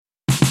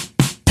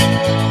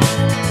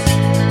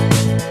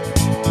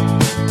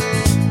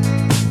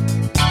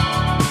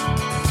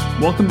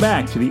Welcome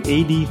back to the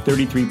AD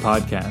 33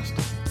 podcast,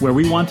 where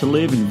we want to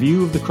live in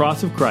view of the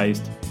cross of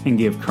Christ and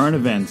give current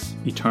events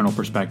eternal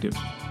perspective.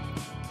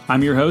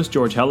 I'm your host,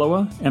 George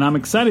Hellowa, and I'm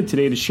excited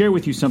today to share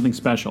with you something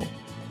special.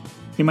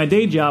 In my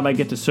day job, I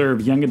get to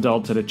serve young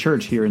adults at a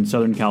church here in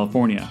Southern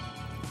California.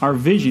 Our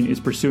vision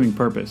is pursuing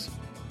purpose,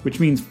 which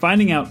means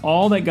finding out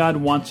all that God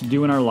wants to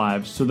do in our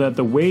lives so that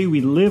the way we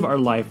live our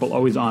life will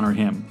always honor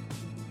Him.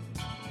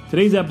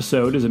 Today's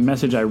episode is a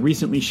message I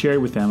recently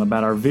shared with them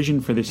about our vision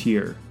for this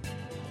year.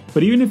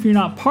 But even if you're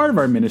not part of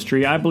our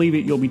ministry, I believe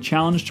that you'll be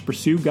challenged to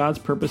pursue God's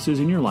purposes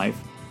in your life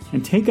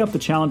and take up the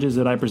challenges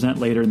that I present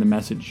later in the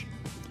message.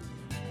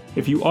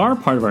 If you are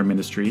part of our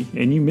ministry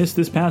and you missed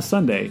this past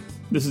Sunday,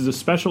 this is a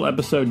special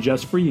episode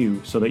just for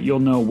you so that you'll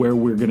know where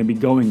we're going to be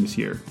going this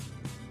year.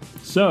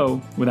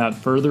 So, without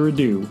further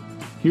ado,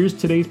 here's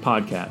today's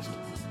podcast,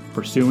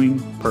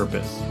 Pursuing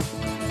Purpose.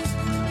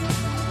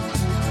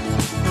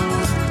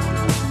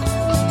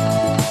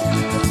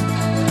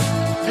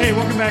 Hey,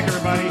 welcome back,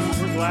 everybody.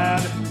 We're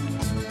glad.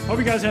 Hope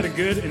you guys had a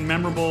good and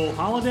memorable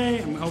holiday,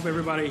 and hope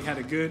everybody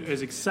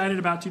is excited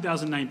about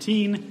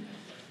 2019.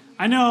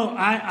 I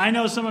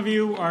know some of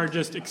you are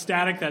just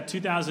ecstatic that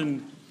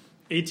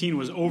 2018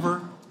 was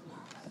over.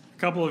 A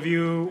couple of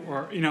you,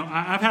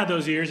 I've had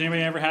those years.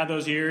 Anybody ever had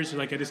those years?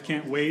 Like, I just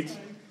can't wait.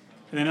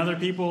 And then other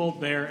people,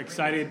 they're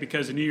excited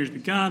because the new year's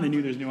begun. They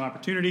knew there's new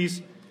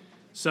opportunities.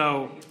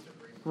 So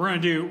we're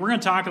going to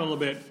talk a little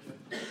bit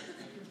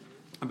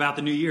about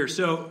the new year.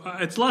 So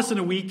it's less than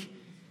a week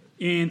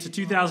into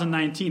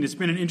 2019. It's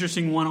been an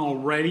interesting one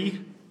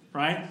already,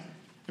 right?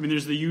 I mean,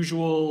 there's the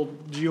usual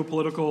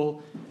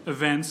geopolitical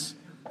events.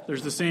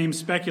 There's the same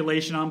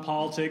speculation on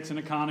politics and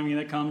economy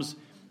that comes,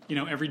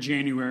 every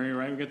January,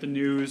 right? We get the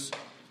news.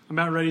 I'm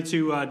about ready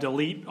to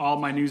delete all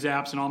my news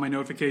apps and all my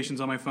notifications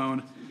on my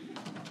phone.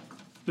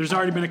 There's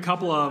already been a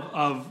couple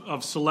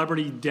of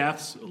celebrity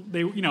deaths.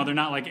 They're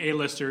not like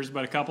A-listers,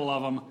 but a couple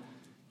of them.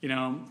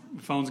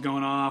 Phone's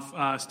going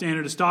off.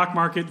 Standard of stock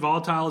market,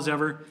 volatile as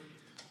ever.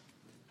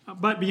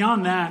 But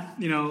beyond that,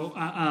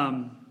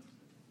 I'm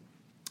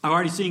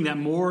already seeing that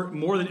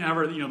more than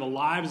ever, the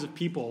lives of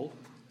people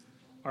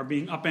are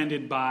being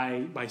upended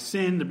by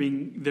sin.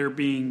 They're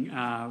being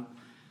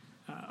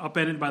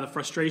upended by the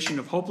frustration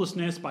of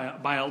hopelessness,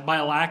 by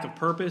a lack of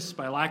purpose,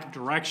 by a lack of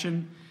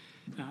direction.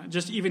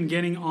 Just even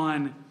getting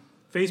on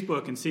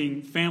Facebook and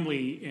seeing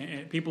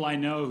family, people I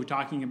know who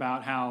talking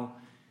about how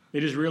they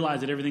just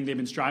realize that everything they've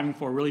been striving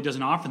for really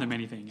doesn't offer them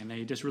anything, and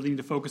they just really need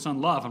to focus on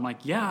love. I'm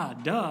like, yeah,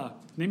 duh.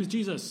 His name is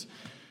Jesus.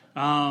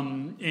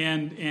 And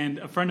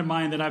a friend of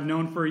mine that I've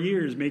known for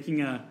years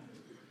making a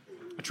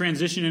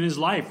transition in his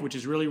life, which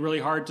is really, really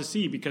hard to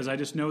see because I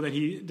just know that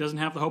he doesn't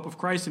have the hope of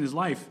Christ in his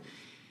life.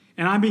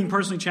 And I'm being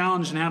personally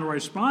challenged in how to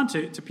respond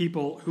to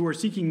people who are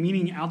seeking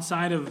meaning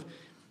outside of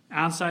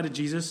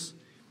Jesus.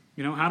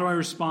 How do I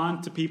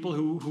respond to people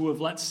who have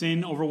let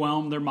sin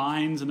overwhelm their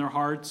minds and their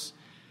hearts?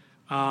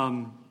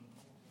 I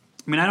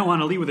don't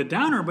want to lead with a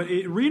downer, but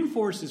it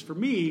reinforces for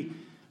me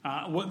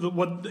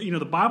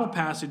the Bible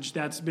passage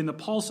that's been the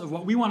pulse of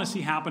what we want to see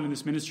happen in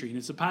this ministry. And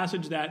it's a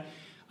passage that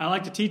I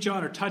like to teach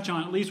on or touch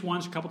on at least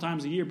once, a couple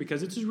times a year,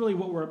 because this is really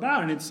what we're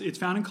about. And it's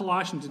found in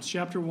Colossians. It's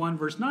chapter 1,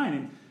 verse 9.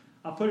 And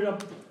I'll put it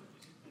up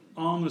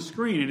on the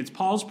screen. And it's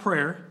Paul's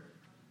prayer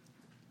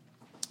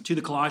to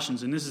the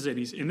Colossians. And this is it.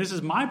 And this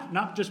is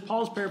not just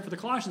Paul's prayer for the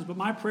Colossians, but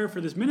my prayer for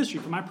this ministry,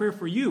 for my prayer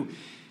for you.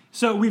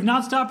 So we've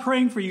not stopped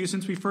praying for you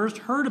since we first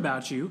heard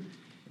about you.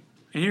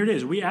 And here it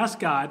is. We ask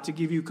God to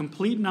give you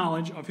complete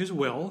knowledge of His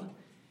will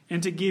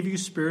and to give you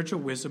spiritual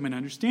wisdom and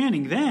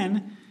understanding.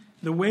 Then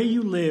the way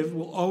you live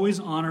will always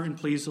honor and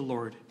please the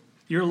Lord.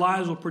 Your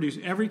lives will produce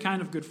every kind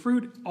of good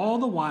fruit. All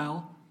the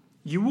while,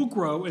 you will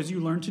grow as you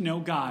learn to know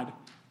God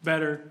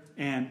better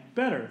and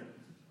better.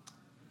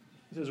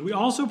 It says, we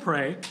also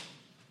pray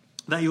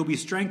that you'll be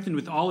strengthened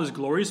with all His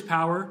glorious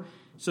power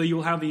so you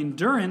will have the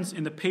endurance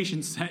and the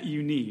patience that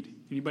you need.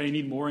 Anybody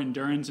need more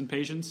endurance and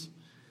patience?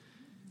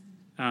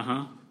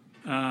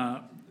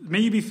 May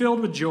you be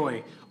filled with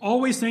joy,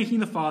 always thanking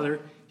the Father.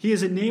 He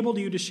has enabled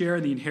you to share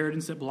in the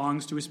inheritance that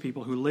belongs to His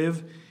people who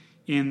live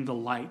in the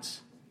light.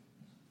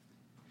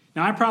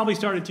 Now, I probably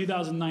started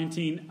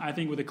 2019, I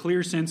think, with a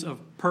clear sense of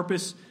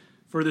purpose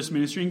for this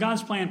ministry and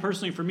God's plan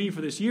personally for me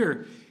for this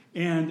year.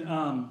 And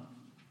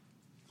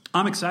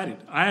I'm excited.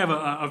 I have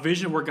a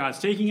vision of where God's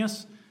taking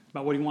us,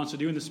 about what He wants to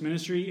do in this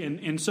ministry.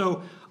 And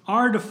so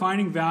our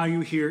defining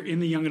value here in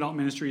the young adult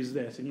ministry is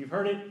this. And you've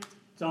heard it.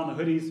 It's on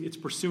the hoodies. It's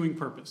pursuing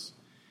purpose.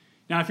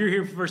 Now, if you're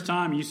here for the first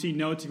time, you see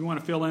notes. If you want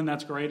to fill in,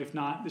 that's great. If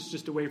not, it's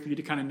just a way for you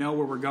to kind of know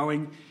where we're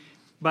going.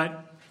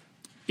 But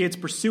it's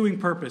pursuing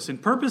purpose. And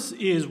purpose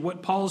is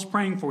what Paul is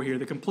praying for here,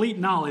 the complete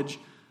knowledge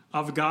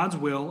of God's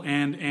will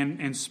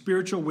and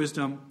spiritual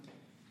wisdom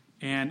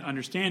and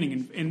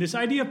understanding. And this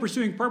idea of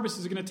pursuing purpose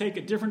is going to take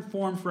a different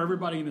form for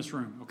everybody in this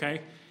room,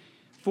 okay?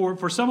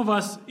 For some of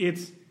us,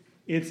 it's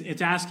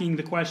asking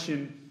the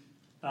question,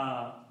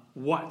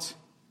 what?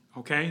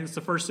 Okay, that's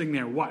the first thing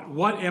there.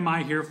 What am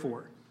I here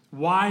for?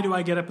 Why do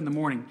I get up in the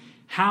morning?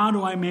 How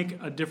do I make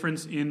a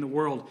difference in the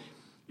world?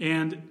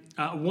 And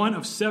one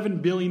of 7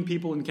 billion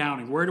people and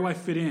counting. Where do I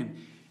fit in?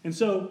 And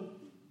so,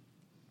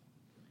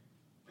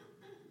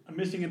 I'm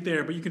missing it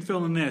there, but you can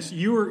fill in this.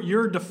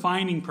 You're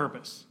defining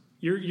purpose.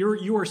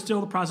 You are still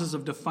in the process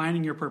of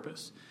defining your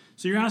purpose.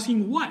 So you're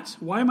asking, what?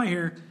 Why am I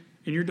here?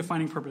 And you're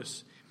defining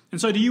purpose. And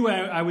so to you,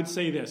 I would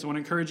say this. I want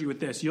to encourage you with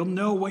this. You'll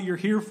know what you're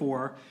here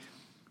for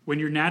when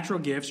your natural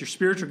gifts, your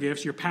spiritual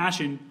gifts, your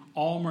passion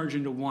all merge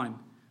into one.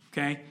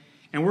 Okay?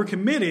 And we're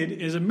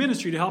committed as a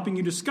ministry to helping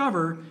you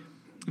discover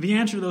the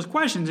answer to those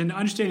questions and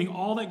understanding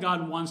all that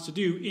God wants to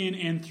do in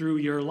and through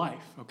your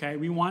life. Okay?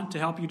 We want to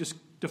help you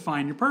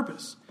define your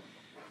purpose.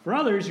 For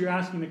others, you're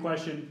asking the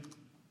question,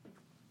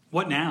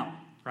 what now?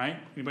 Right?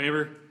 Anybody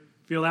ever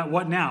feel that?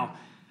 What now?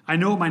 I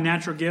know what my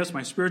natural gifts,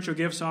 my spiritual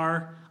gifts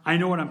are. I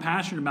know what I'm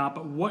passionate about,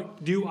 but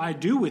what do I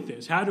do with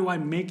this? How do I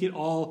make it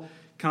all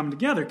come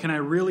together? Can I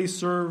really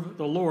serve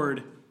the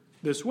Lord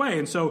this way?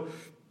 And so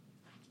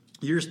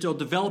you're still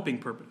developing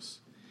purpose.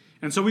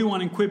 And so we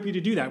want to equip you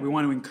to do that. We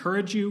want to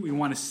encourage you. We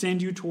want to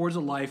send you towards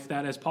a life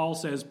that, as Paul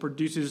says,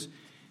 produces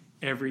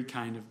every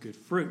kind of good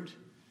fruit.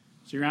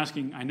 So you're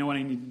asking, I know what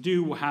I need to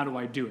do. Well, how do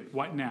I do it?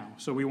 What now?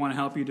 So we want to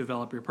help you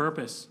develop your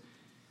purpose.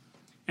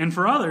 And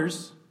for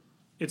others,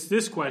 it's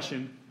this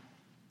question,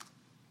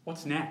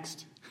 what's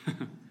next?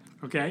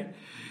 Okay?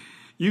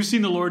 You've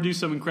seen the Lord do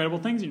some incredible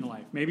things in your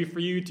life. Maybe for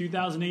you,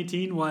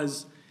 2018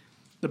 was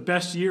the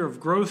best year of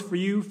growth for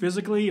you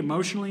physically,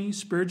 emotionally,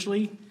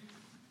 spiritually.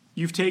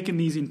 You've taken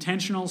these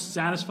intentional,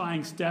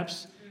 satisfying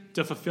steps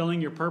to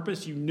fulfilling your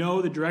purpose. You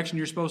know the direction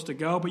you're supposed to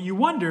go, but you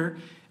wonder,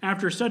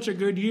 after such a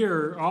good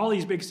year, all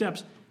these big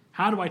steps,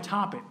 how do I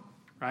top it,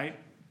 right?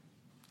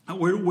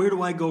 Where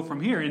do I go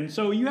from here? And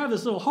so you have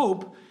this little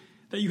hope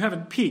that you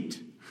haven't peaked,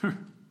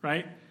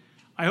 right?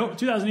 I hope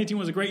 2018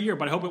 was a great year,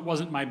 but I hope it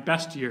wasn't my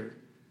best year.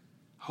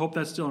 I hope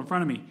that's still in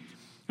front of me.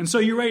 And so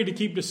you're ready to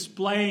keep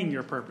displaying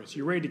your purpose.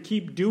 You're ready to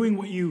keep doing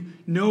what you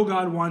know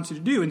God wants you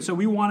to do. And so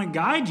we want to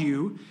guide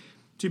you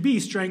to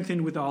be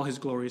strengthened with all his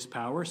glorious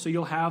power, so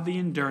you'll have the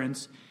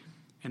endurance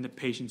and the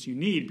patience you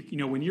need. You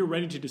know, when you're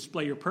ready to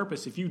display your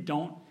purpose, if you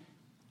don't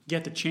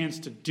get the chance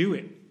to do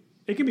it,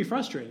 it can be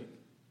frustrating.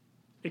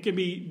 It can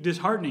be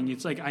disheartening.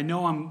 It's like, I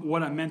know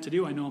what I'm meant to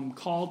do. I know I'm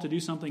called to do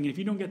something. And if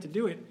you don't get to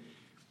do it,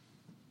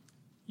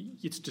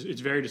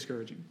 it's very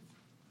discouraging.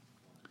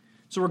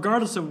 So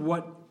regardless of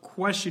what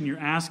question you're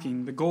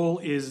asking, the goal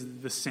is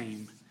the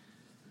same.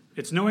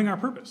 It's knowing our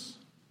purpose.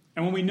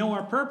 And when we know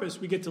our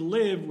purpose, we get to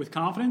live with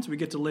confidence. We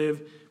get to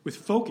live with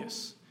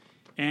focus.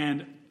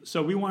 And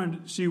so we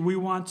want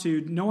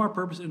to know our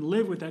purpose and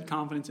live with that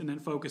confidence and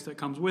that focus that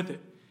comes with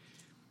it.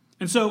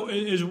 And so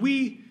as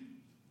we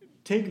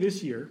take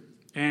this year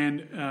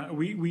and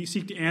we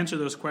seek to answer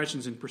those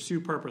questions and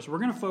pursue purpose, we're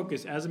going to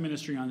focus as a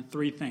ministry on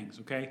 3 things,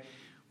 okay?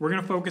 We're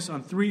going to focus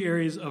on 3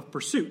 areas of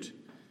pursuit.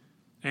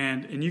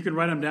 And you can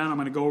write them down. I'm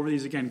going to go over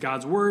these again.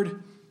 God's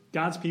word,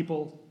 God's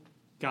people,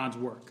 God's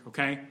work,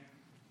 okay?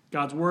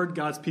 God's word,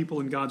 God's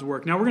people, and God's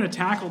work. Now, we're going to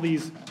tackle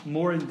these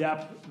more in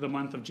depth the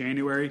month of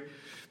January.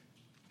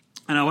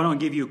 And I want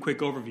to give you a quick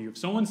overview. If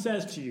someone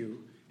says to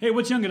you, hey,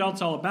 what's Young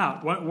Adults all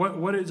about?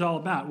 What is it all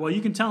about? Well,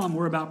 you can tell them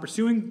we're about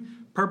pursuing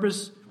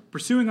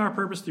our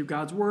purpose through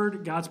God's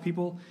word, God's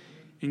people,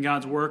 and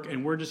God's work.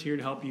 And we're just here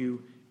to help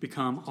you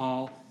become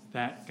all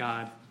that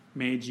God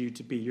made you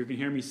to be. You're going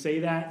to hear me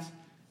say that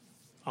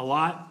a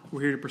lot.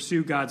 We're here to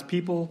pursue God's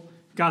people,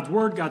 God's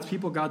word, God's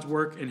people, God's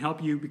work, and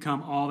help you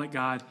become all that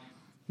God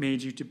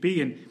made you to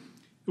be. And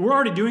we're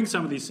already doing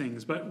some of these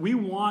things, but we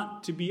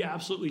want to be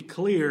absolutely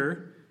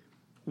clear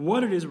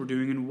what it is we're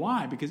doing and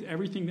why, because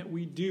everything that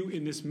we do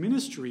in this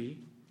ministry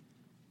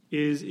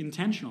is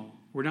intentional.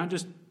 We're not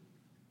just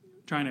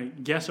trying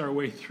to guess our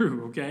way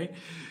through, okay?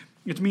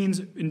 It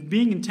means,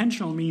 being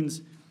intentional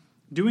means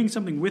doing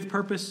something with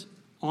purpose,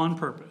 on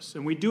purpose.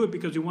 And we do it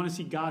because we want to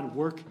see God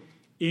work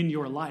in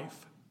your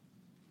life.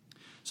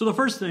 So the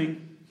first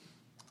thing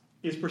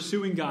is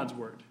pursuing God's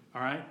word.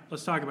 All right,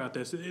 let's talk about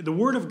this. The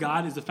Word of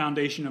God is the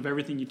foundation of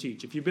everything you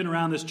teach. If you've been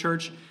around this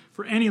church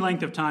for any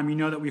length of time, you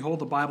know that we hold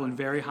the Bible in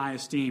very high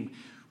esteem.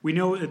 We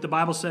know that the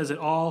Bible says that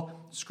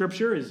all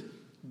Scripture is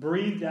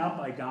breathed out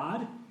by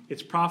God.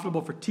 It's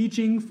profitable for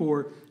teaching,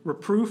 for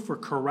reproof, for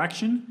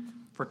correction,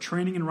 for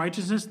training in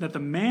righteousness, that the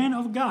man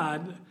of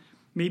God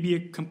may be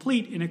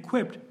complete and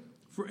equipped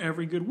for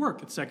every good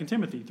work. It's 2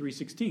 Timothy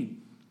 3:16.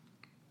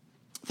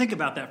 Think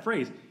about that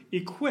phrase,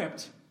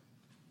 equipped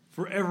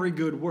for every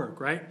good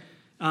work, right?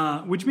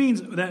 Which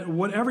means that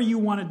whatever you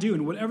want to do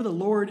and whatever the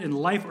Lord and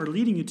life are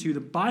leading you to,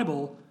 the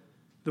Bible,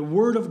 the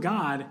Word of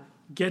God,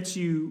 gets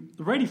you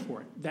ready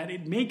for it. That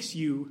it makes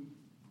you,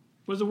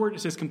 what is the word? It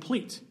says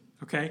complete,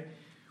 okay?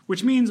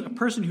 Which means a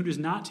person who does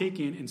not take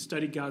in and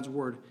study God's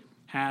Word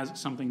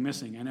has something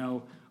missing. I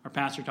know our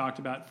pastor talked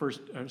about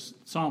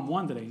Psalm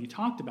 1 today, and he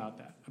talked about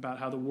that, about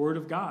how the Word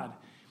of God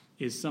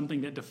is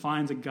something that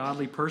defines a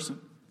godly person.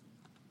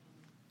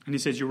 And he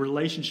says your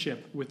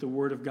relationship with the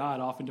Word of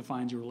God often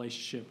defines your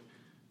relationship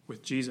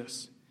with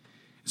Jesus.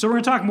 So we're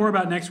going to talk more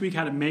about next week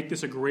how to make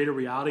this a greater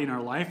reality in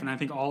our life. And I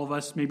think all of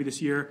us maybe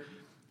this year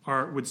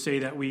would say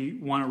that we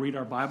want to read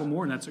our Bible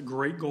more, and that's a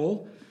great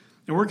goal.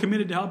 And we're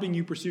committed to helping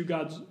you pursue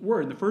God's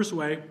word. And the first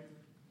way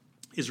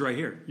is right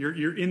here.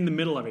 You're in the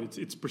middle of it.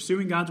 It's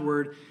pursuing God's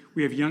word.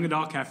 We have Young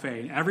Adult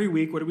Cafe. And every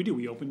week, what do?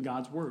 We open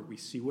God's word. We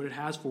see what it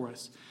has for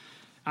us.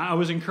 I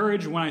was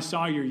encouraged when I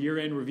saw your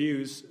year-end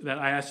reviews that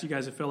I asked you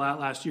guys to fill out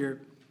last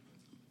year.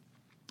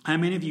 How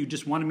many of you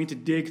just wanted me to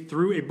dig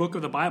through a book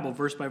of the Bible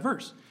verse by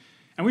verse?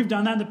 And we've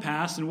done that in the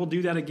past, and we'll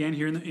do that again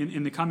here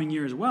in the coming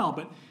year as well.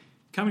 But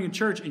coming to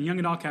church in Young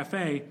Adult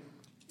Cafe,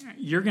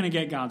 you're going to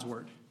get God's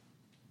word.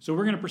 So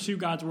we're going to pursue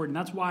God's word, and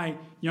that's why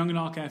Young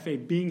Adult Cafe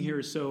being here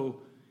is so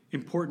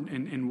important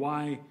and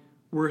why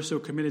we're so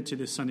committed to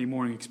this Sunday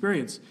morning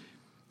experience.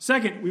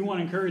 Second, we want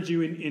to encourage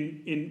you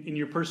in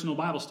your personal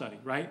Bible study,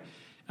 right?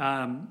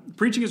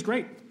 Preaching is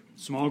great.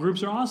 Small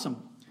groups are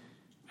awesome.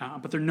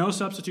 But they're no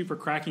substitute for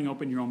cracking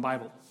open your own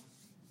Bible.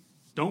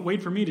 Don't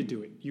wait for me to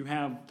do it. You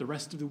have the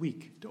rest of the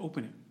week to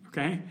open it,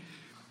 okay?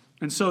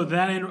 And so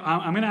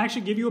I'm going to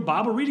actually give you a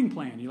Bible reading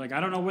plan. You're like, I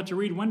don't know what to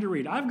read, when to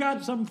read. I've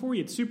got something for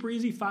you. It's super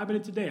easy, 5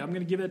 minutes a day. I'm going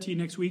to give that to you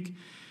next week.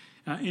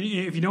 And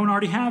if you don't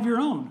already have your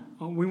own,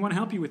 we want to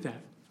help you with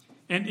that.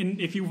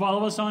 And if you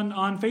follow us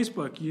on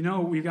Facebook, you know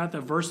we've got the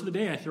verse of the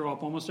day I throw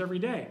up almost every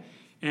day.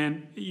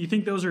 And you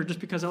think those are just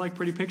because I like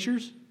pretty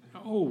pictures?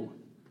 Oh,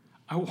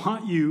 I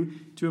want you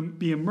to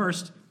be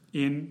immersed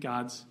in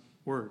God's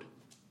word,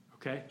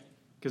 okay?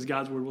 Because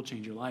God's word will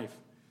change your life.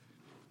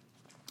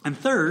 And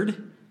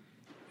third,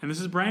 and this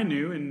is brand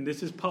new, and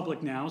this is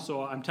public now,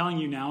 so I'm telling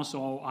you now,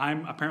 so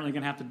I'm apparently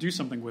going to have to do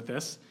something with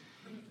this,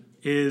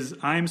 is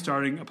I'm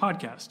starting a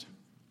podcast.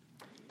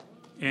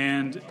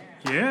 And,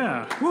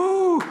 yeah,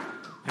 woo!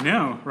 I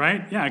know,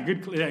 right? Yeah,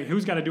 good.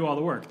 Who's got to do all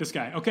the work? This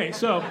guy. Okay,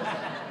 so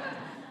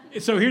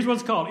here's what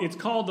it's called. It's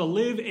called the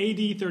Live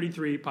AD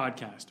 33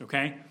 podcast,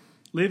 okay?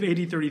 Live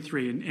AD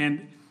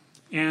 33.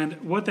 And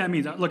what that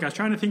means, look, I was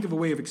trying to think of a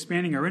way of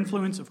expanding our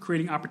influence, of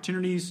creating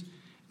opportunities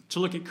to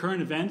look at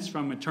current events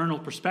from an eternal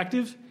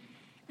perspective.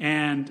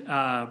 And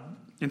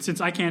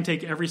since I can't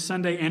take every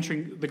Sunday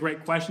answering the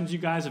great questions you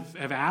guys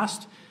have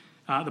asked,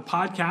 the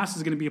podcast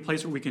is going to be a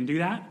place where we can do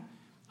that.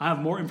 I have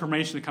more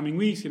information in the coming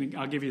weeks, and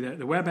I'll give you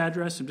the web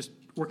address. I'm just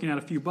working out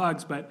a few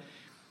bugs, but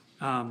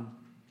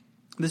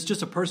this is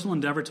just a personal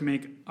endeavor to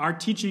make our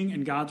teaching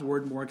and God's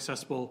word more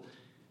accessible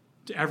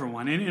to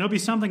everyone. And it'll be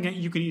something that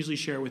you can easily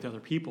share with other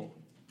people.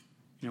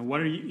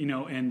 What are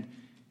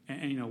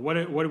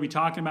what are we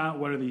talking about?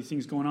 What are these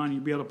things going on?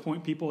 You'll be able to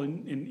point people,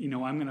 and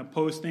I'm going to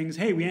post things.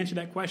 Hey, we answered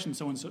that question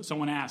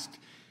someone asked.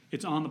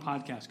 It's on the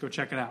podcast. Go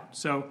check it out.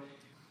 So,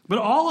 but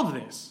all of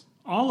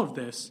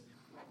this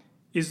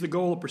is the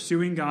goal of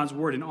pursuing God's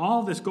word. And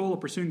all of this goal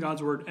of pursuing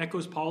God's word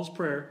echoes Paul's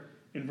prayer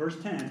in verse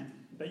 10,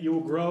 that you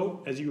will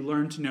grow as you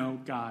learn to know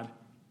God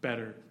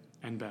better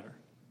and better.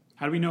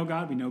 How do we know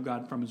God? We know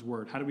God from his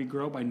word. How do we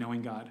grow? By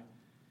knowing God.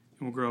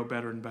 And we'll grow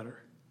better and better.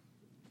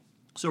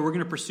 So we're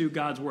going to pursue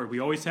God's word. We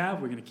always have.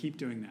 We're going to keep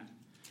doing that.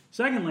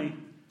 Secondly,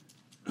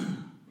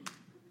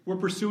 we're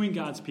pursuing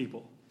God's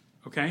people.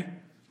 Okay?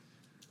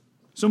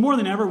 So more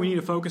than ever, we need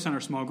to focus on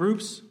our small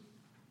groups.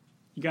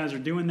 You guys are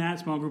doing that.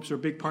 Small groups are a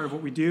big part of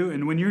what we do.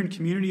 And when you're in a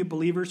community of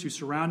believers who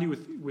surround you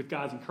with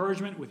God's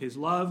encouragement, with his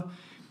love,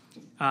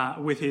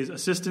 with his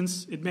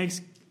assistance, it makes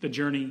the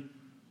journey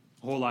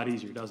a whole lot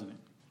easier, doesn't it?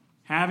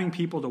 Having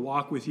people to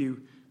walk with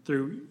you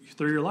through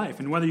your life.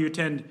 And whether you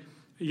attend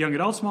a young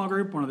adult small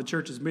group, one of the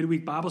church's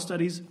midweek Bible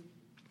studies,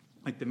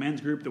 like the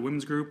men's group, the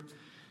women's group,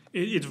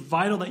 it's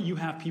vital that you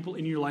have people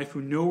in your life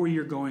who know where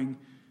you're going,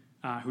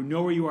 who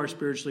know where you are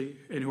spiritually,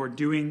 and who are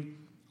doing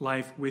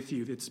life with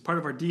you. It's part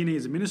of our DNA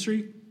as a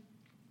ministry,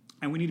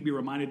 and we need to be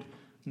reminded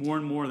more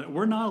and more that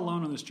we're not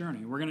alone on this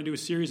journey. We're going to do a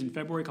series in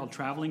February called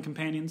Traveling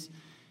Companions,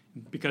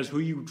 because who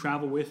you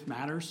travel with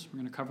matters. We're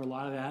going to cover a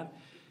lot of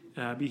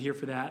that. Be here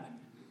for that.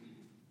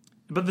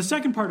 But the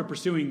second part of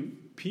pursuing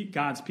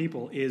God's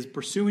people is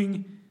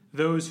pursuing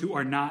those who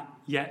are not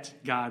yet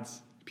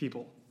God's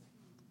people.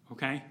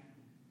 Okay?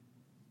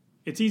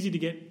 It's easy to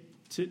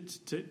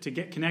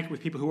get connected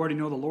with people who already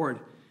know the Lord.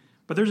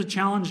 But there's a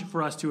challenge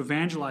for us to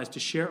evangelize, to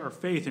share our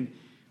faith. And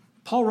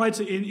Paul writes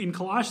in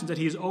Colossians that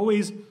he is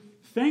always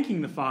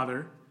thanking the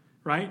Father,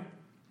 right?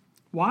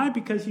 Why?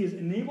 Because he has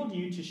enabled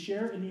you to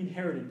share in the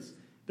inheritance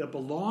that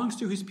belongs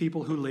to his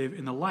people who live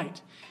in the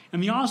light.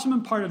 And the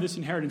awesome part of this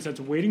inheritance that's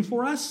waiting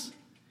for us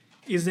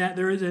is that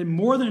there is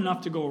more than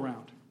enough to go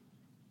around.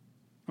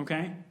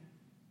 Okay?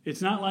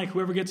 It's not like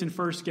whoever gets in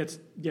first gets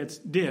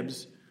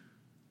dibs.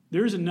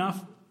 There is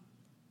enough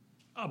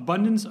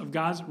abundance of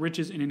God's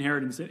riches and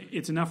inheritance that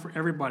it's enough for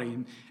everybody.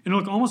 And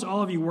look, almost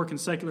all of you work in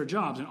secular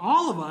jobs, and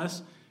all of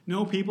us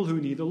know people who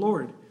need the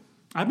Lord.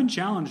 I've been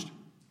challenged,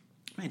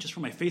 just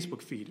from my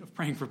Facebook feed of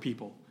praying for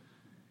people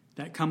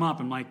that come up.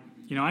 I'm like,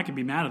 I could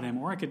be mad at them,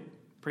 or I could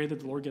pray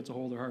that the Lord gets a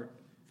hold of their heart.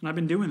 And I've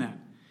been doing that.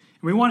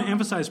 And we want to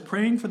emphasize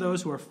praying for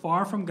those who are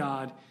far from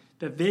God,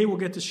 that they will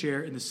get to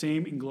share in the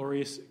same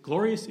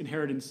glorious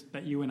inheritance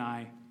that you and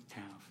I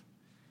have.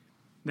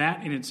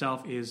 That in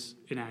itself is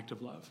an act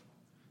of love.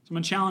 So I'm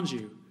going to challenge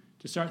you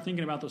to start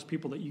thinking about those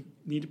people that you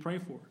need to pray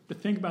for, to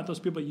think about those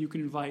people that you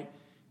can invite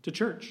to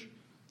church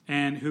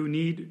and who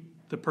need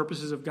the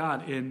purposes of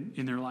God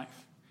in their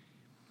life.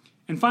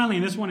 And finally,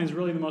 and this one is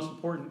really the most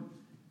important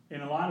in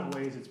a lot of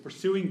ways, it's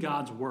pursuing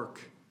God's work.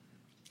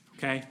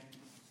 Okay?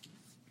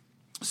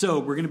 So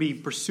we're going to be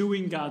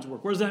pursuing God's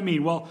work. What does that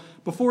mean? Well,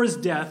 before his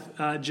death,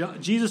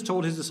 Jesus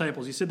told his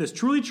disciples, he said this,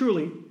 "Truly,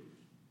 truly,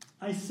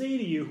 I say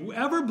to you,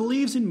 whoever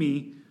believes in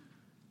me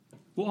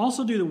will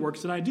also do the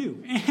works that I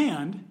do.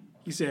 And,"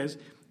 he says,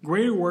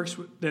 "greater works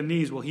than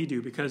these will he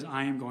do, because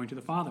I am going to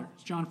the Father."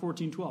 It's John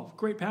 14:12.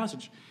 Great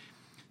passage.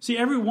 See,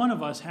 every one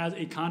of us has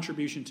a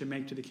contribution to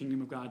make to the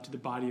kingdom of God, to the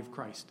body of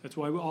Christ. That's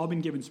why we've all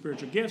been given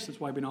spiritual gifts. That's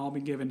why we've all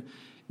been given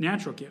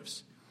natural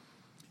gifts.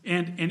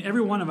 And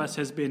every one of us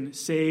has been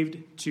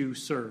saved to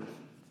serve.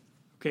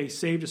 Okay,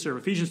 saved to serve.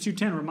 Ephesians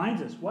 2:10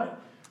 reminds us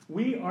what?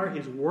 We are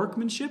his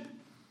workmanship,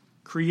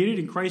 created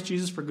in Christ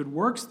Jesus for good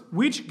works,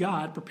 which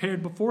God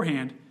prepared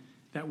beforehand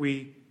that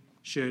we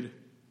should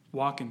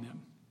walk in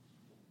them.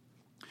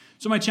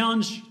 So my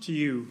challenge to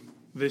you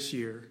this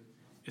year,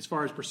 as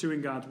far as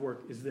pursuing God's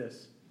work, is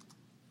this.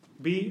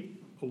 Be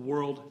a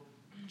world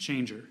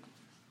changer. You're going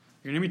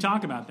to hear me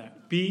talk about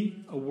that.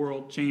 Be a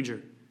world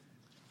changer.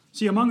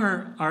 See, among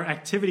our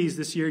activities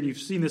this year, and you've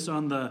seen this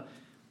on the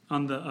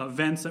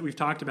events that we've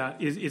talked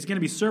about, is going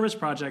to be service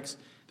projects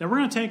that we're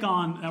going to take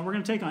on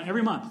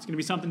every month. It's going to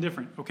be something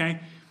different, okay?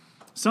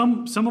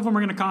 Some of them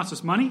are going to cost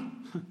us money.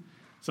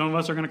 Some of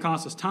us are going to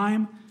cost us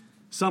time.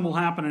 Some will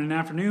happen in an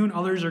afternoon.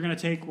 Others we're going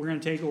to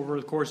take over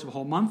the course of a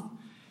whole month.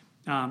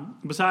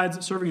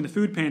 Besides serving in the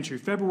food pantry,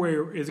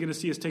 February is going to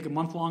see us take a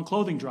month-long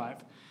clothing drive.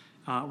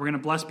 We're going to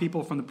bless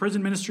people from the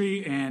prison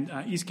ministry and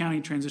East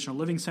County Transitional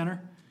Living Center.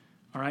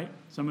 All right?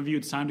 Some of you,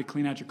 it's time to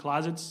clean out your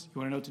closets. You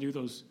want to know what to do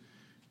with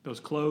those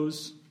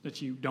clothes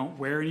that you don't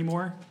wear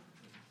anymore,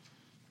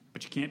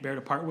 but you can't bear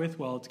to part with?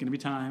 Well, it's going to be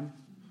time.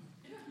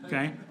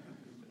 Okay?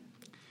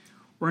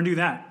 We're going to do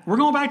that. We're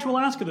going back to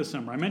Alaska this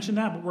summer. I mentioned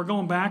that, but we're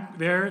going back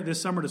there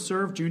this summer to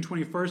serve June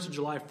 21st to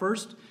July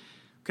 1st.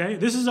 Okay?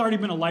 This has already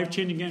been a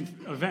life-changing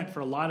event for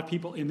a lot of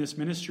people in this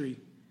ministry.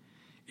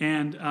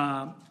 And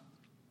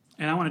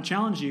I want to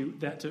challenge you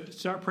to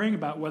start praying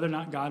about whether or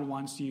not God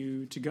wants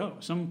you to go.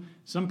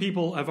 Some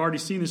people have already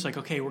seen this, like,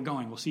 okay, we're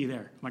going. We'll see you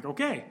there. I'm like,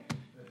 okay,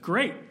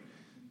 great.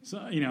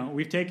 So,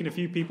 we've taken a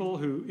few people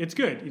who, it's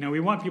good.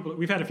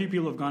 We've had a few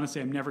people who have gone and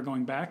say, I'm never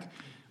going back.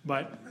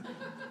 But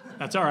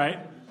that's all right.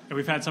 And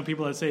we've had some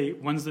people that say,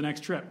 when's the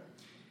next trip?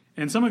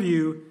 And some of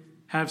you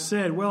have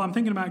said, well, I'm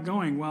thinking about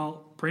going.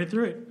 Well, pray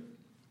through it.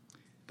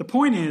 The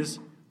point is,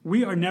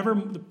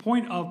 the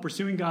point of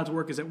pursuing God's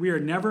work is that we are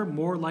never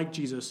more like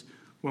Jesus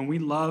when we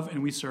love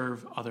and we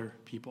serve other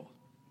people.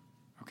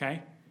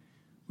 Okay?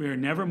 We are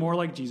never more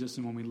like Jesus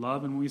than when we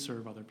love and we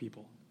serve other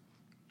people.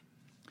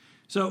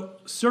 So,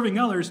 serving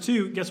others,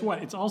 too, guess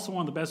what? It's also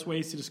one of the best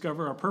ways to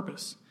discover our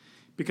purpose,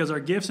 because our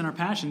gifts and our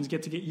passions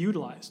get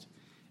utilized.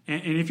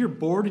 And if you're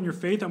bored in your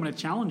faith, I'm going to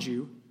challenge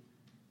you.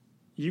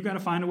 You've got to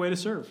find a way to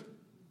serve,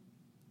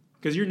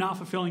 because you're not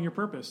fulfilling your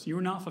purpose.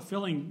 You're not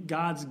fulfilling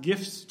God's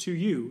gifts to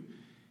you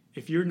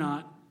if you're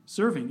not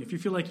serving. If you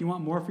feel like you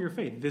want more for your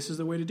faith, this is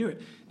the way to do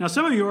it. Now,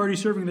 some of you are already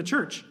serving the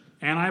church,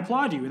 and I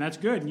applaud you, and that's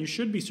good, and you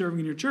should be serving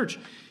in your church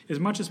as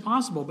much as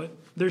possible, but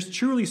there's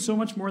truly so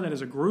much more that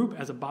as a group,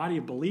 as a body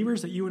of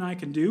believers, that you and I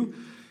can do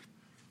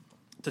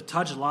to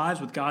touch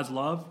lives with God's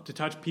love, to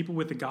touch people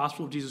with the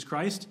gospel of Jesus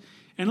Christ.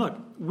 And look,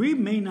 we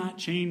may not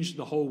change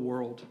the whole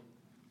world,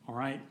 all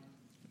right?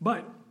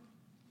 But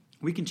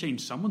we can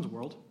change someone's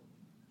world.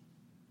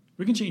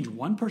 We can change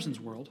one person's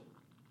world.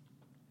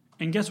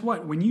 And guess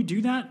what? When you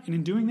do that, and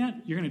in doing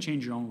that, you're going to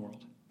change your own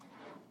world.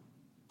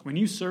 When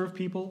you serve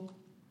people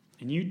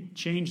and you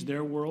change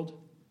their world,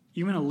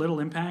 even a little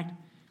impact,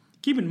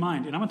 keep in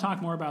mind, and I'm going to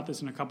talk more about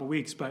this in a couple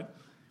weeks, but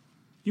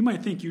you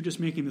might think you're just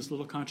making this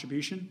little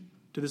contribution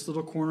to this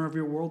little corner of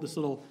your world, this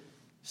little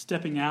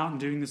stepping out and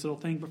doing this little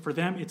thing, but for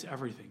them, it's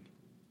everything.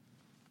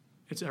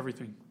 It's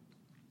everything.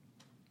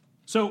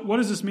 So what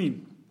does this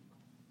mean?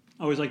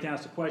 I always like to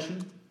ask the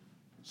question,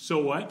 so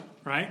what,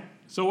 right?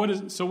 So what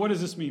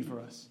does this mean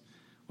for us?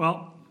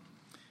 Well,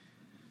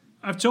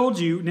 I've told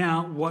you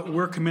now what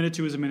we're committed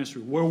to as a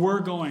ministry, where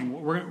we're going,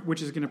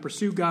 which is going to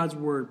pursue God's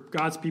word,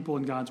 God's people,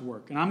 and God's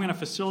work. And I'm going to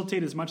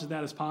facilitate as much of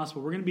that as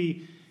possible. We're going to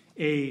be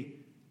a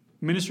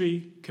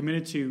ministry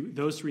committed to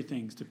those three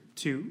things,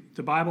 to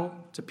the Bible,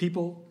 to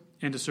people,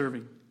 and to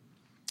serving.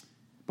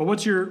 But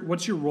what's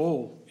your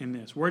role in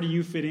this? Where do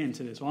you fit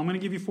into this? Well, I'm going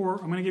to give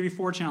you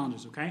four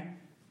challenges, okay?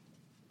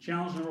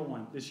 Challenge number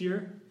 1 this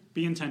year: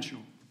 be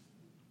intentional.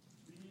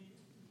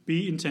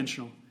 Be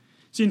intentional.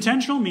 See,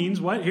 intentional means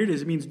what? Here it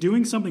is. It means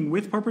doing something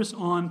with purpose,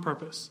 on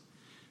purpose.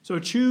 So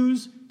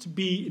choose to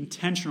be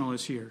intentional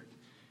this year.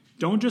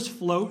 Don't just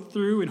float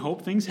through and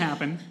hope things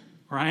happen,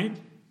 right?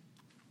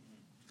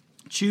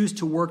 Choose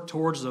to work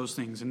towards those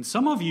things. And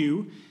some of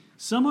you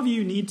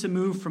need to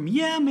move from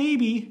yeah,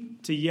 maybe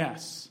to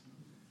yes.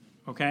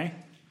 Okay?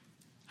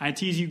 I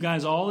tease you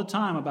guys all the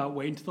time about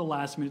waiting to the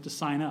last minute to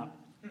sign up,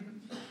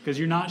 because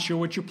you're not sure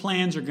what your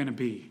plans are going to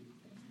be.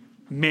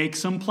 Make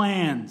some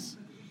plans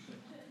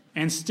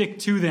and stick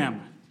to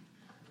them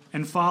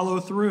and follow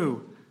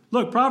through.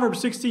 Look,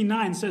 Proverbs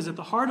 16:9 says that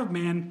the heart of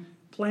man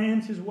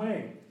plans his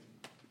way,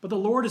 but the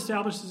Lord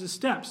establishes his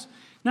steps.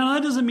 Now,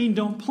 that doesn't mean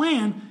don't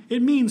plan.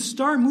 It means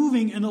start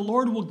moving and the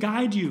Lord will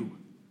guide you.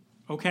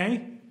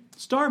 Okay?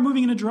 Start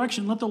moving in a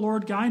direction. Let the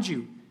Lord guide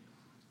you.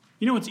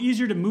 You know, it's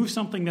easier to move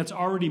something that's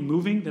already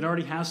moving, that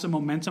already has some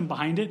momentum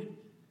behind it.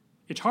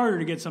 It's harder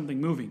to get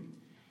something moving.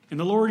 And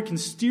the Lord can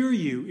steer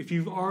you if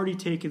you've already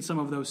taken some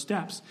of those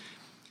steps.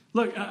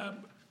 Look,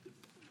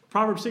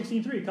 Proverbs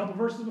 16:3, a couple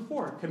verses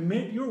before.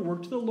 Commit your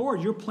work to the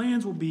Lord. Your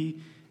plans will be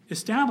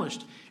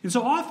established. And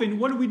so often,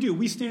 what do?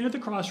 We stand at the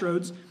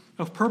crossroads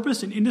of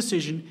purpose and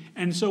indecision.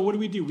 And so what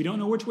do? We don't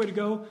know which way to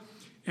go.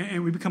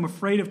 And we become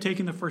afraid of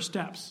taking the first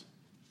steps.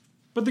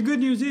 But the good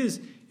news is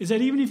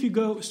that even if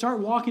you start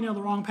walking down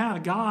the wrong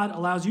path, God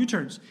allows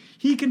U-turns.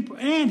 He can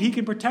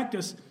protect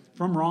us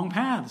from wrong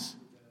paths.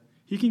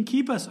 He can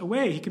keep us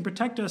away. He can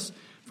protect us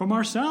from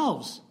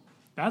ourselves.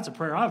 That's a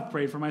prayer I've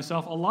prayed for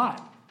myself a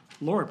lot.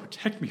 Lord,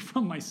 protect me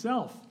from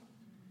myself.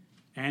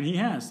 And he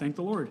has, thank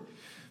the Lord.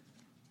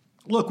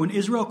 Look, when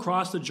Israel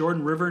crossed the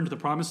Jordan River into the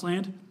Promised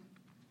Land,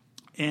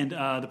 and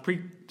the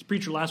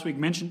preacher last week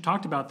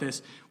talked about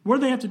this, what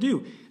did they have to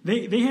do?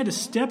 They had to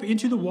step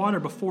into the water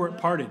before it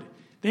parted.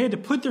 They had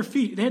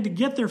to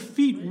get their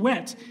feet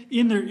wet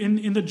in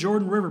the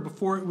Jordan River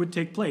before it would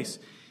take place.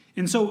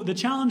 And so the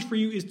challenge for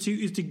you is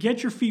to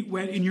get your feet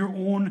wet in your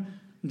own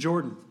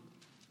Jordan.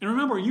 And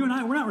remember, you and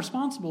I, we're not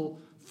responsible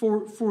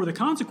for the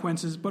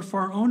consequences, but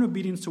for our own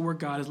obedience to where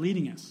God is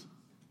leading us.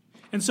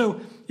 And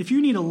so if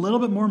you need a little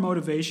bit more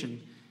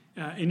motivation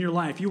in your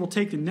life, you will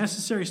take the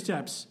necessary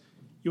steps.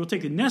 You will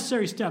take the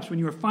necessary steps when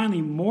you are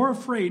finally more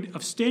afraid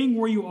of staying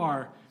where you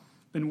are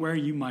than where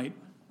you might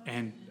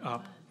end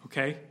up.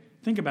 Okay?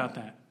 Think about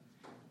that.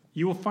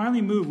 You will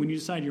finally move when you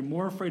decide you're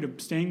more afraid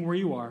of staying where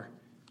you are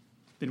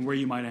than where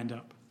you might end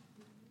up.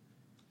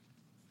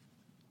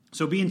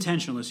 So be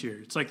intentional this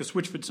year. It's like the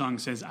Switchfoot song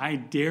says, I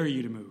dare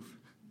you to move.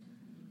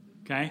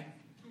 Okay?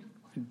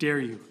 I dare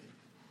you.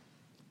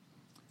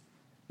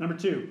 Number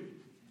 2,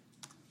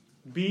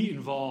 be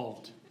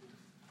involved.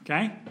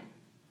 Okay?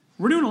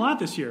 We're doing a lot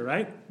this year,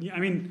 right? I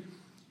mean,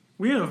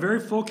 we had a very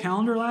full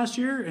calendar last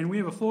year, and we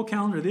have a full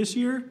calendar this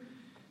year.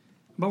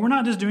 But we're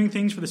not just doing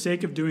things for the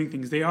sake of doing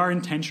things. They are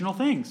intentional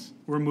things.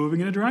 We're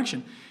moving in a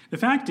direction. The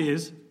fact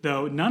is,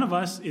 though, none of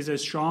us is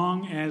as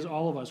strong as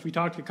all of us. We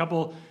talked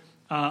a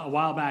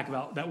while back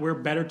about that we're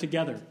better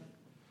together.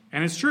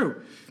 And it's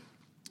true.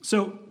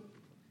 So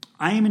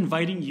I am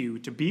inviting you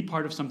to be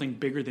part of something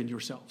bigger than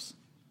yourselves.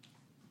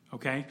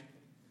 Okay?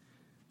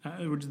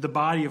 The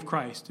body of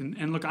Christ.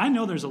 And look, I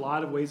know there's a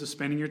lot of ways of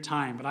spending your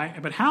time,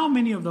 but how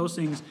many of those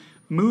things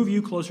move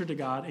you closer to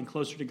God and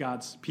closer to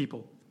God's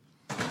people?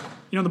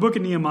 You know, the book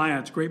of Nehemiah,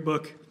 it's a great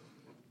book.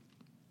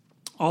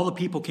 All the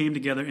people came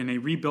together and they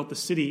rebuilt the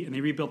city and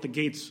they rebuilt the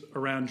gates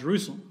around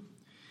Jerusalem.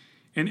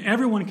 And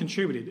everyone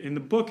contributed. And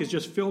the book is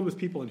just filled with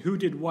people and who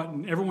did what.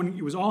 And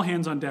it was all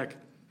hands on deck.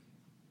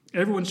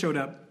 Everyone showed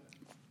up.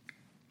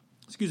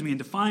 And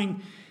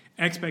defying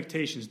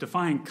expectations,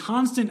 defying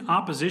constant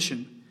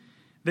opposition.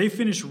 They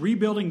finished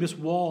rebuilding this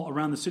wall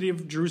around the city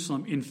of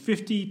Jerusalem in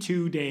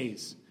 52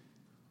 days.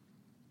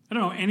 I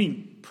don't know any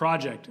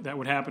project that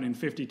would happen in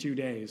 52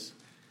 days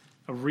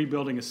of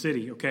rebuilding a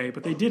city, okay?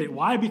 But they did it.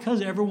 Why?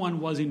 Because everyone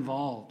was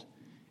involved.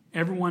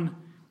 Everyone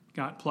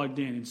got plugged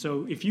in. And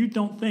so if you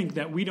don't think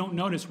that we don't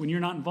notice when you're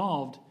not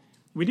involved,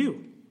 we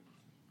do.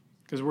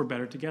 Because we're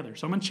better together.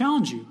 So I'm going to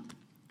challenge you.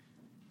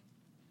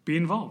 Be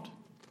involved.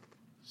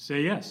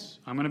 Say yes,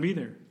 I'm going to be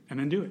there. And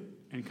then do it.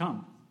 And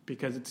come.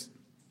 Because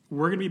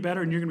we're going to be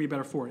better and you're going to be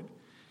better for it.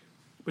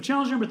 But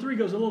challenge number 3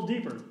 goes a little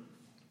deeper.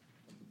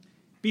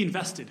 Be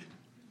invested.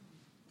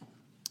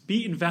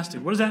 Be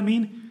invested. What does that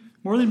mean?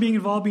 More than being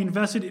involved, be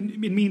invested.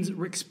 It means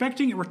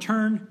expecting a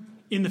return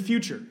in the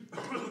future.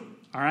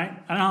 All right?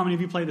 I don't know how many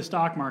of you play the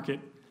stock market.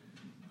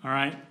 All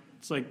right?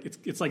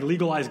 It's like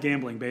legalized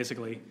gambling,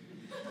 basically.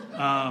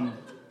 But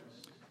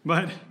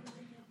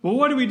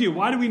what do?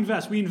 Why do we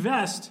invest? We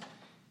invest.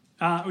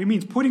 It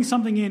means putting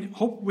something in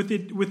hope with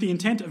the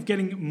intent of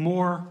getting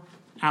more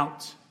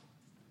out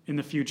in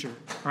the future.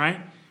 All right?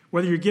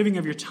 Whether you're giving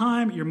of your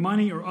time, your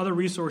money, or other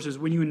resources,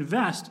 when you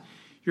invest,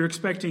 you're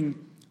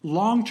expecting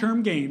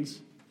long-term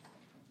gains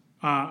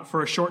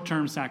for a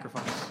short-term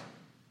sacrifice.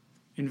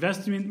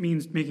 Investment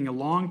means making a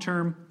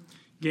long-term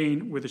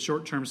gain with a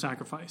short-term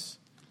sacrifice.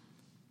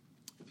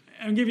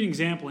 I'll give you an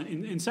example.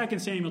 In 2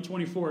 Samuel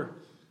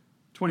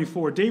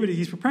 24, David,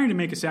 he's preparing to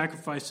make a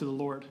sacrifice to the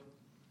Lord.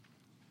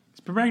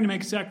 He's preparing to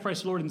make a sacrifice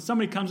to the Lord, and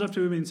somebody comes up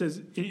to him and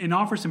says, and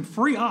offers him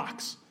free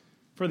ox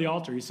for the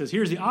altar. He says,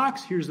 here's the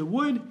ox, here's the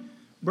wood,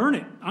 burn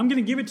it. I'm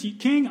going to give it to you,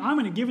 King. I'm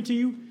going to give it to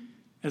you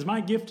as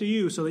my gift to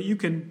you so that you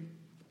can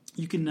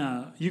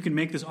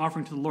make this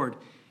offering to the Lord.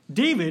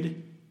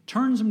 David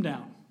turns him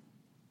down.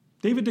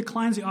 David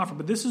declines the offer,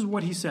 but this is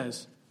what he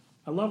says.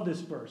 I love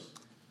this verse.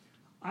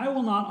 I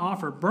will not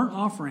offer burnt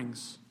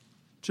offerings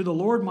to the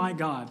Lord my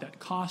God that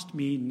cost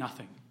me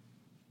nothing.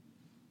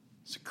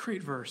 It's a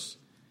great verse.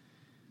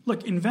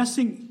 Look,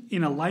 investing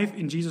in a life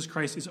in Jesus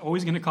Christ is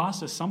always going to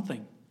cost us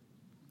something.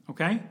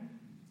 Okay?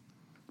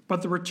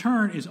 but the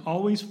return is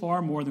always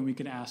far more than we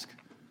could ask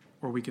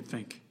or we could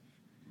think.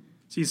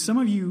 See, some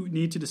of you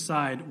need to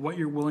decide what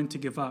you're willing to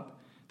give up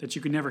that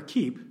you can never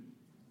keep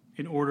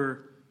in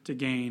order to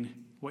gain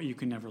what you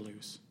can never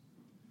lose.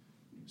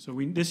 So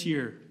this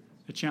year,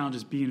 the challenge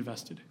is be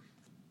invested.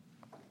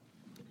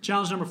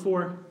 Challenge number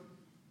 4,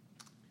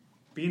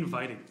 be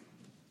inviting.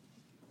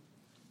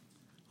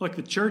 Look,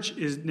 the church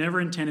is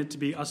never intended to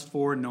be us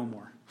four and no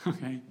more,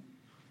 okay?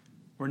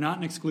 We're not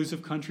an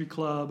exclusive country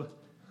club.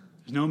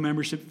 There's no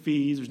membership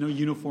fees. There's no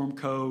uniform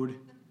code,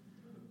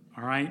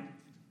 all right?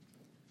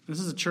 This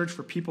is a church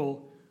for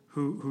people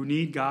who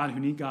need God,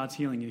 who need God's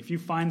healing. And if you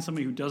find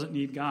somebody who doesn't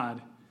need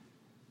God,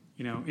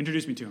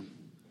 introduce me to him,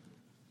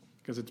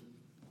 because it's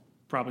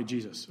probably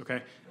Jesus,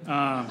 okay?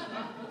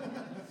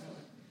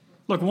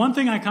 Look, one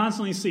thing I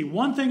constantly see,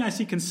 one thing I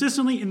see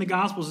consistently in the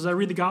Gospels as I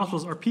read the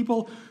Gospels are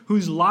people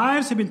whose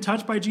lives have been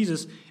touched by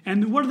Jesus.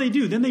 And what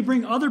do? Then they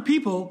bring other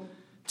people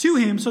to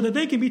him so that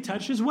they can be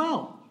touched as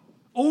well.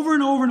 Over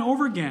and over and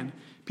over again.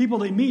 People,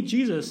 they meet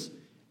Jesus,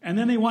 and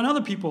then they want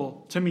other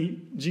people to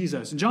meet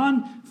Jesus. In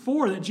John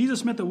 4, that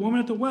Jesus met the woman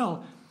at the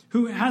well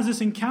who has this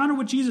encounter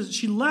with Jesus.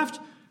 She left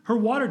her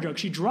water jug.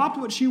 She dropped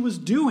what she was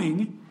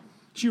doing.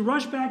 She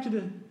rushed back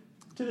to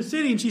the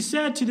city, and she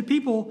said to the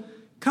people,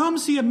 "Come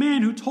see a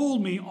man who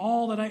told me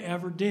all that I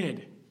ever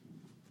did."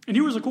 And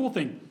here was the cool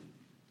thing.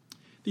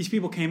 These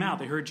people came out.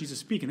 They heard Jesus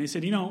speak, and they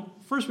said,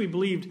 first we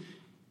believed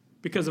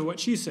because of what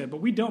she said, but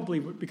we don't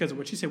believe because of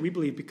what she said. We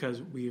believe because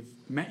we've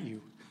met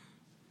you.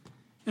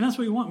 And that's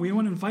what we want. We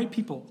want to invite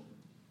people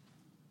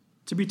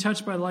to be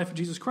touched by the life of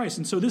Jesus Christ.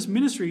 And so this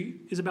ministry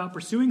is about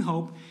pursuing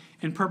hope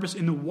and purpose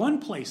in the one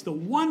place, the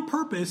one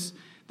purpose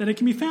that it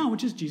can be found,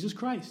 which is Jesus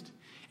Christ.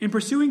 And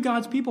pursuing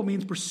God's people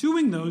means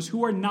pursuing those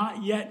who are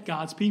not yet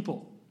God's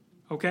people.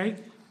 Okay?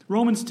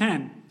 Romans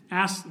 10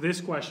 asks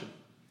this question.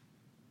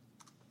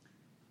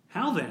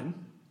 How then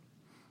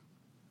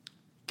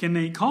can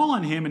they call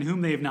on him in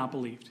whom they have not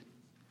believed?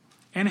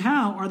 And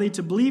how are they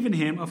to believe in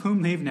him of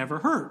whom they've never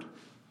heard?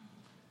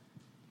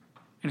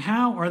 And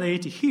how are they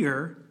to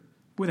hear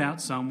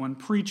without someone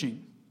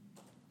preaching?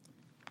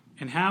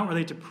 And how are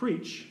they to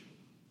preach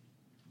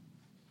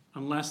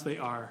unless they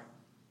are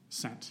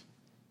sent?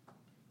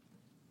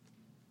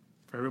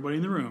 For everybody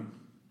in the room,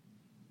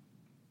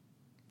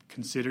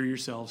 consider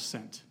yourselves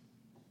sent.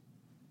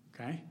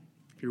 Okay?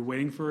 If you're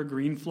waiting for a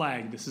green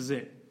flag, this is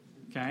it.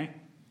 Okay?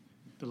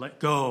 To let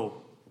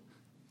go.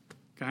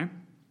 Okay?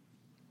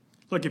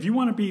 Look, if you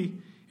want to be...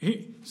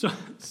 So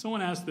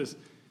someone asked this.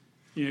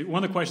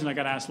 One of the questions I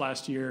got asked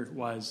last year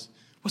was,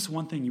 what's the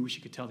one thing you wish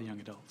you could tell the young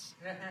adults?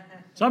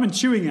 So I've been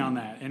chewing on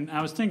that, and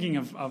I was thinking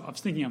of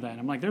that. And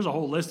I'm like, there's a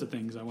whole list of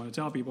things I want to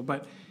tell people,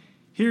 but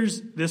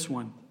here's this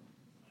one.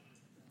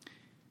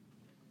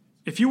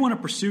 If you want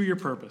to pursue your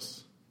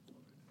purpose,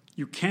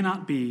 you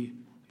cannot be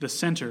the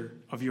center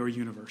of your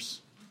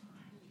universe.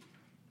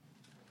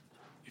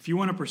 If you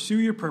want to pursue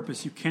your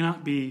purpose, you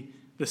cannot be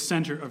the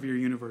center of your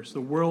universe.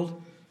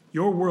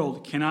 Your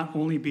world cannot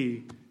only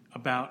be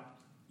about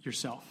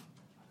yourself.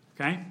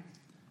 Okay?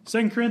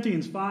 2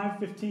 Corinthians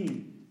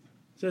 5:15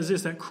 says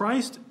this, that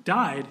Christ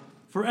died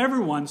for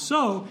everyone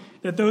so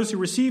that those who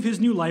receive his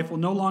new life will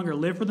no longer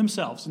live for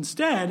themselves.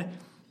 Instead,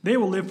 they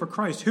will live for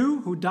Christ,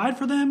 who died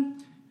for them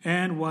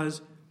and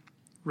was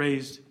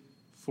raised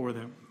for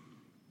them.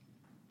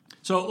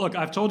 So, look,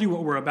 I've told you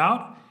what we're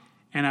about,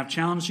 and I've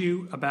challenged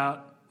you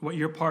about what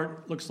your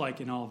part looks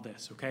like in all of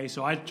this, okay?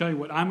 So I tell you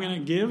what I'm going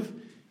to give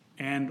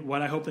and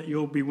what I hope that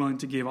you'll be willing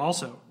to give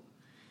also.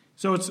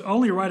 So it's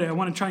only right, I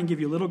want to try and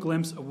give you a little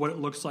glimpse of what it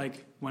looks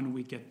like when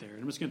we get there.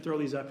 And I'm just going to throw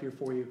these up here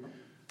for you.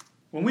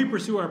 When we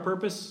pursue our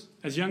purpose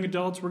as young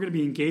adults, we're going to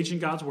be engaged in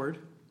God's word.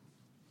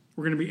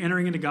 We're going to be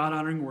entering into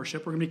God-honoring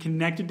worship. We're going to be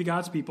connected to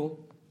God's people.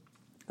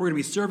 We're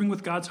going to be serving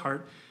with God's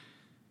heart.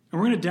 And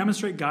we're going to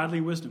demonstrate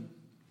godly wisdom.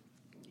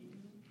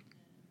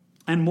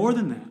 And more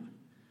than that,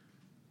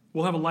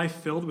 we'll have a life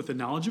filled with the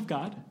knowledge of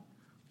God,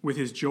 with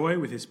his joy,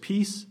 with his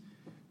peace,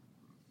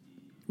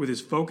 with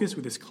his focus,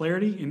 with his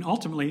clarity, and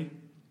ultimately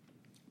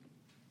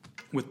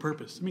with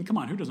purpose. I mean, come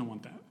on, who doesn't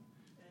want that?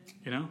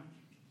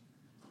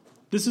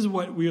 This is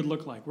what we would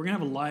look like. We're going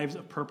to have lives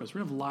of purpose. We're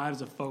going to have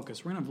lives of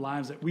focus. We're going to have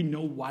lives that we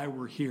know why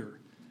we're here.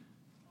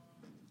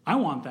 I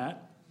want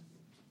that.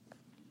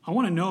 I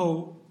want to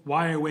know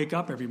why I wake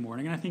up every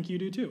morning, and I think you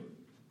do too.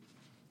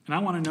 And I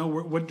want to know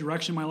what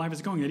direction my life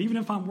is going. That even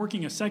if I'm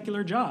working a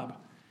secular job,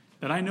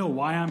 that I know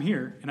why I'm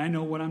here and I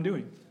know what I'm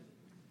doing.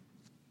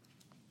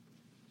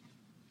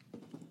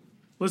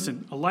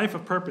 Listen, a life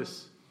of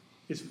purpose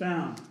is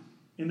found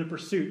in the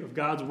pursuit of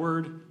God's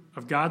word,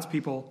 of God's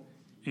people,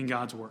 and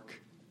God's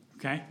work.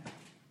 Okay?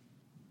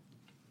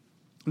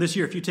 This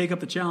year, if you take up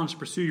the challenge to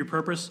pursue your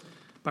purpose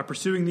by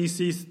pursuing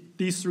these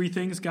three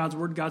things, God's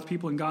word, God's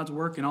people, and God's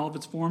work in all of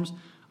its forms,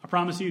 I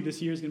promise you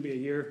this year is going to be a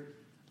year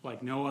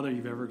like no other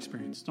you've ever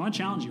experienced. So I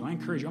challenge you. I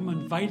encourage you. I'm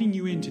inviting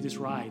you into this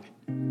ride.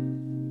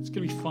 It's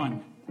going to be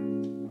fun.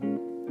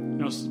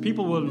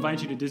 People will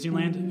invite you to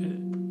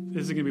Disneyland.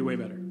 This is going to be way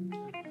better.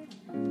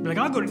 Be like,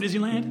 I'll go to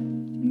Disneyland.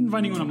 I'm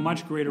inviting you on a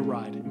much greater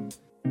ride.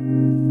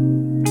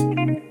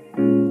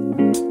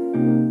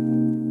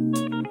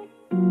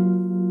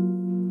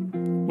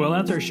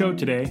 that's our show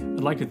today.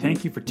 I'd like to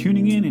thank you for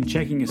tuning in and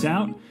checking us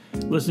out,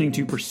 listening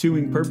to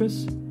Pursuing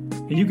Purpose.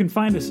 And you can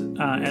find us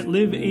at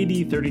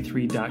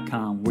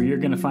livead33.com, where you're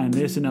going to find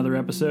this and other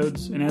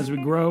episodes, and as we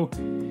grow,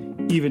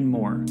 even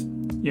more.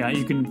 Yeah,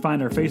 you can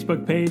find our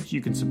Facebook page.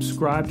 You can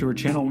subscribe to our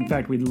channel. In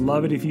fact, we'd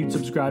love it if you'd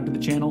subscribe to the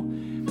channel.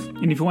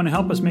 And if you want to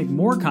help us make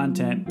more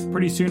content,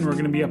 pretty soon we're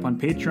going to be up on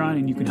Patreon,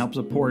 and you can help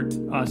support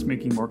us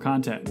making more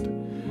content.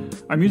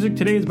 Our music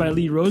today is by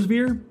Lee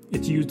Rosevere.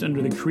 It's used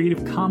under the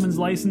Creative Commons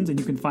license, and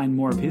you can find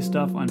more of his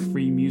stuff on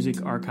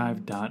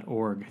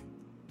freemusicarchive.org.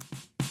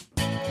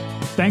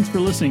 Thanks for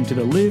listening to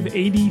the Live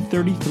AD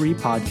 33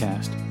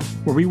 podcast,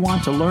 where we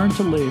want to learn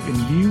to live in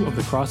view of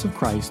the cross of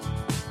Christ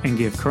and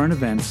give current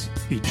events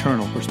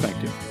eternal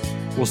perspective.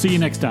 We'll see you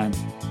next time.